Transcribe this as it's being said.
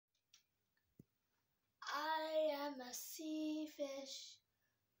fish.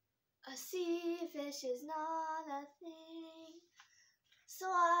 A sea fish is not a thing, so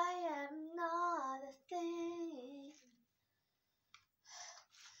I am not a thing.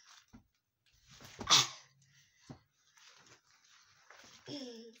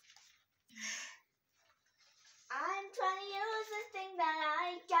 I'm trying to use the thing that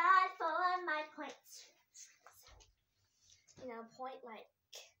I got for my points. You know, point like.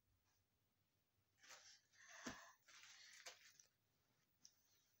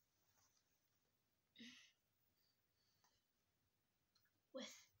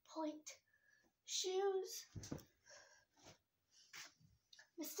 With point shoes.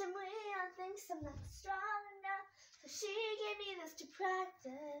 Mr. Maria thinks I'm not strong enough, so she gave me this to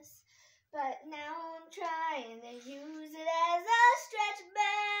practice. But now I'm trying to use it as a stretch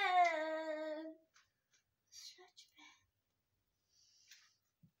band. Stretch band.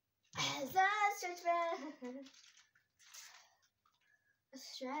 As a stretch band. A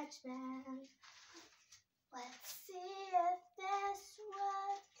stretch band. Let's see if this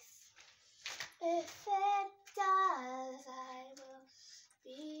works. If it does, I will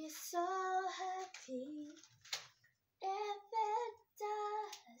be so happy. If it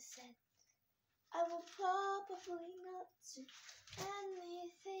doesn't, I will probably not do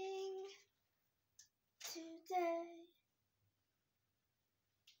anything today.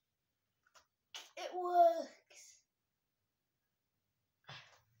 It works.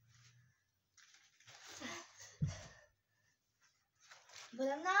 But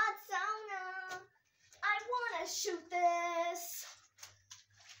I'm not Sauna. I want to shoot this.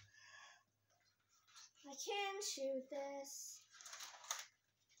 I can shoot this.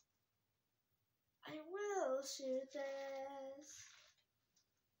 I will shoot this.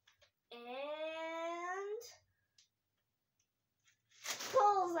 And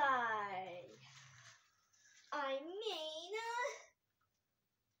bullseye. I mean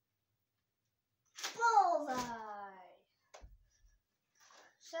bullseye.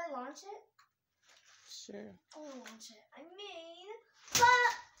 Should I launch it? Sure. I'll launch it. I mean,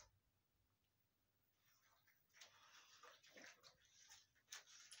 but.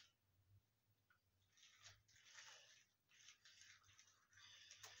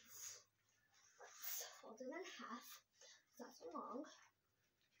 Let's fold it in half. It's not so long.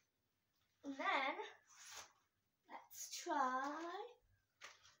 And then, let's try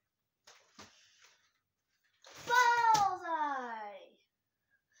bullseye.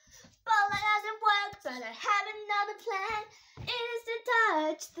 Bullseye doesn't work, but I have another plan. It is to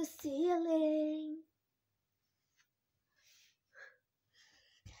touch the ceiling.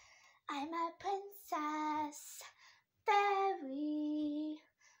 I'm a princess, fairy,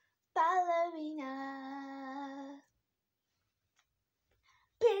 ballerina.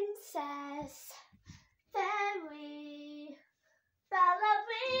 Princess, fairy,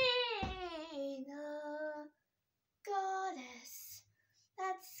 ballerina. Goddess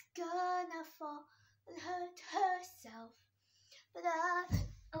that's gonna fall and hurt herself. But I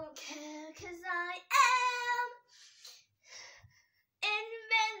don't care, 'cause I am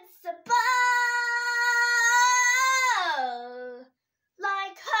invincible,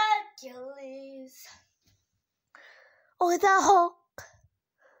 like Hercules or the Hulk.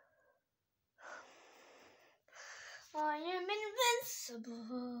 I am invincible.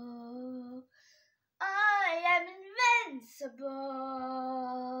 I am invincible.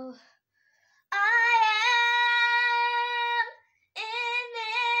 I am invincible.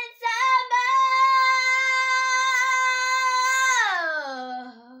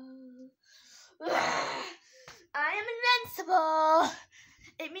 I am invincible.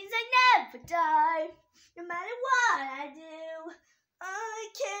 It means I never die. No matter what I do, I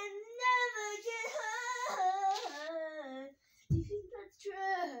can never get hurt. Do you think that's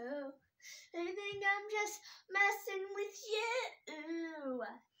true? I think I'm just messing with you.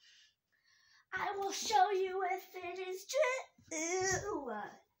 I will show you if it is true.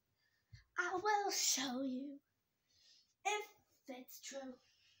 I will show you if it's true.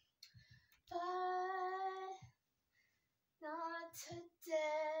 But not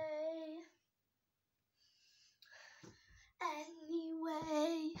today.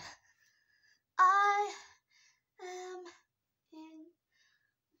 Anyway, I am invincible.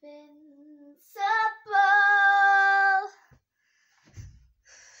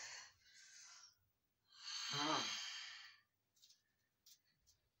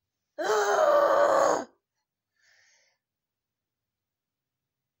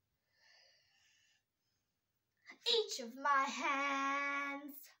 Each of my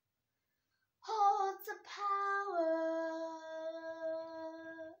hands holds a power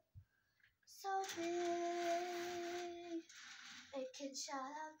so big. can shout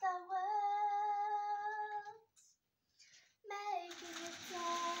out the words, making it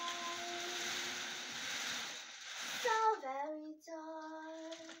dark, so very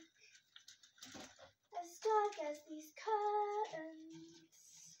dark, as dark as these curtains,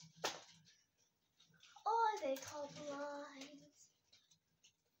 or they call blinds,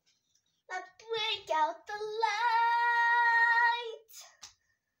 that break out the light,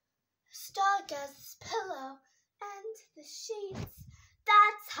 as dark as this pillow and the sheets.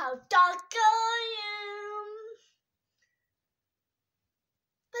 That's how dark I am.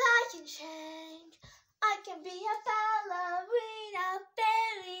 But I can change. I can be a ballerina,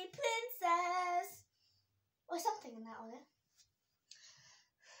 fairy princess, or something in that order.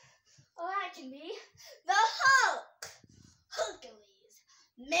 Or I can be the Hulk, Hercules,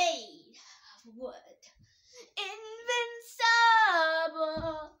 made of wood,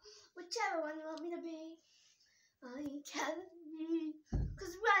 invincible, whichever one you want me to be. I can be,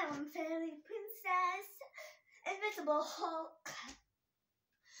 'cause I'm fairy princess, invincible Hulk.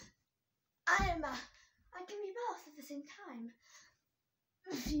 I can be both at the same time.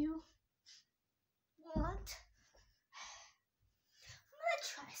 If you want, I'm gonna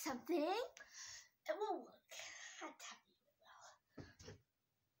try something. It will work. I tell you it will.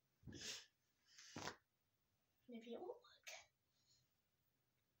 Maybe it won't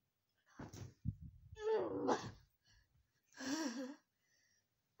work.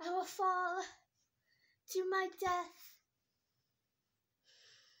 I will fall to my death.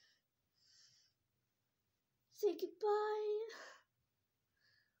 Say goodbye,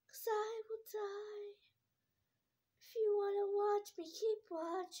 'cause I will die. If you want to watch me, keep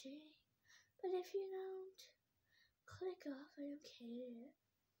watching. But if you don't, click off, I don't care.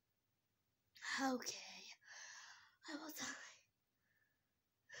 Okay, I will die.